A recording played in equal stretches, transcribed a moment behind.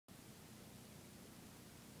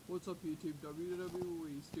What's up YouTube,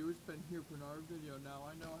 WWESTEELERSBEN here for another video. Now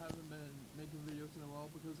I know I haven't been making videos in a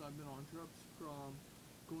while because I've been on trips from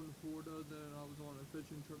going to Florida, then I was on a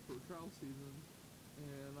fishing trip for trail season,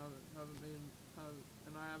 and I haven't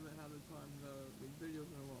had the time to make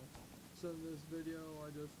videos in a while. So in this video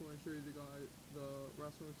I just want to show you the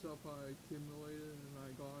wrestling stuff I accumulated and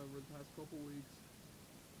I got over the past couple weeks,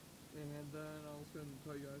 and then I was going to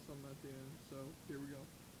tell you guys something at the end, so here we go.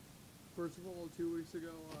 First of all, 2 weeks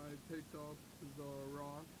ago, I picked up the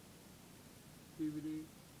Rock DVD,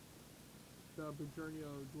 The Big Journey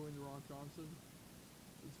of Dwayne The Rock Johnson.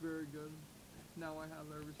 It's very good. Now I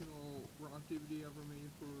have every single Rock DVD ever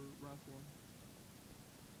made for wrestling.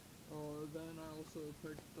 Then I also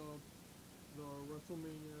picked up the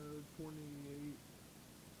WrestleMania 28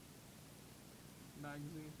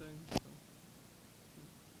 magazine thing. So,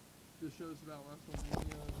 this show's about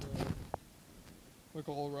WrestleMania and like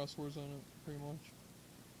all the wrestlers in it, pretty much.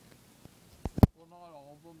 Well, not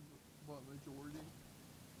all of them, but majority.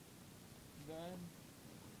 Then,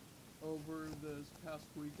 over this past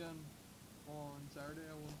weekend, on Saturday,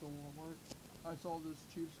 I went to Walmart. I saw this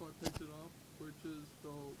cheap, so I picked it up, which is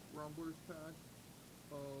the Rumblers pack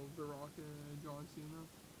of The Rock and John Cena,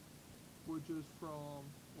 which is from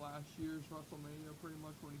last year's WrestleMania, pretty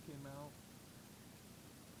much when he came out.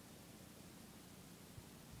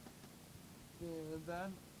 And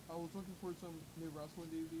then, I was looking for some new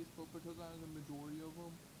wrestling DVDs, but because I had the majority of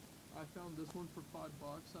them, I found this one for $5.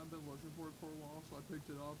 I've been looking for it for a while, so I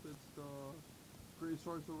picked it up. It's the Great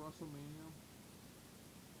Stars of WrestleMania.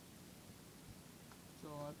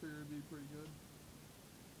 So I figured it'd be pretty good.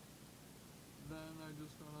 Then I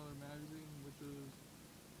just got another magazine, which is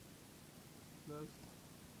this.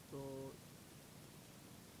 So,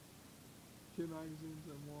 two magazines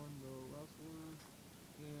in one, the Wrestler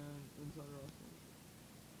and Inside Wrestling.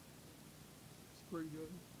 It's pretty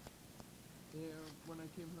good. And when I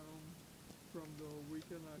came home from the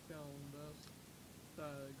weekend, I found this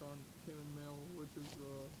that came in the mail, which is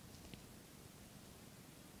the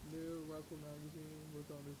new Wrestling magazine with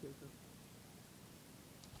Undertaker.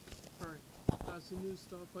 Alright, that's the new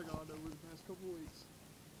stuff I got over the past couple weeks.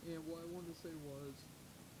 And what I wanted to say was,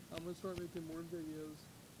 I'm going to start making more videos,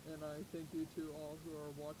 and I thank you to all who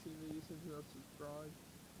are watching these and who have subscribed.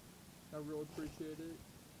 I really appreciate it.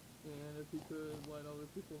 And if you could let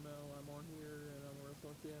other people know I'm on here and I'm a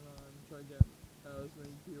wrestling fan, I'm trying to get as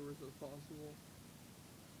many viewers as possible.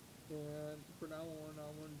 And for now on,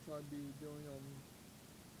 I'm going to try to be doing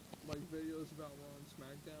like videos about Raw and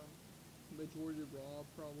SmackDown, majority of Raw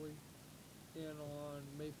probably. And on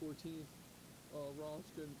May 14th,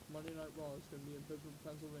 Monday Night Raw is going to be in Pittsburgh,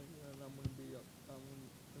 Pennsylvania, and I'm going to be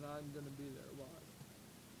there live.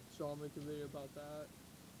 So I'll make a video about that.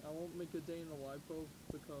 I won't make a day in the life though,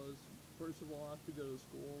 because first of all I have to go to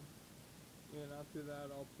school, and after that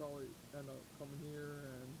I'll probably end up coming here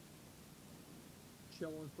and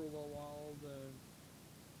chilling for a little while. Then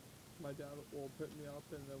my dad will pick me up,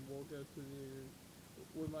 and then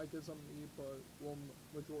we might get something to eat, but we'll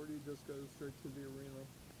majority just go straight to the arena.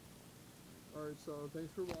 Alright, so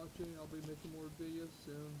thanks for watching. I'll be making more videos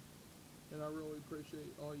soon, and I really appreciate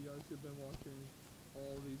all you guys who've been watching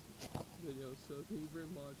all these videos, so thank you very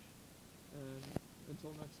much, and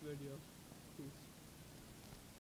until next video, peace.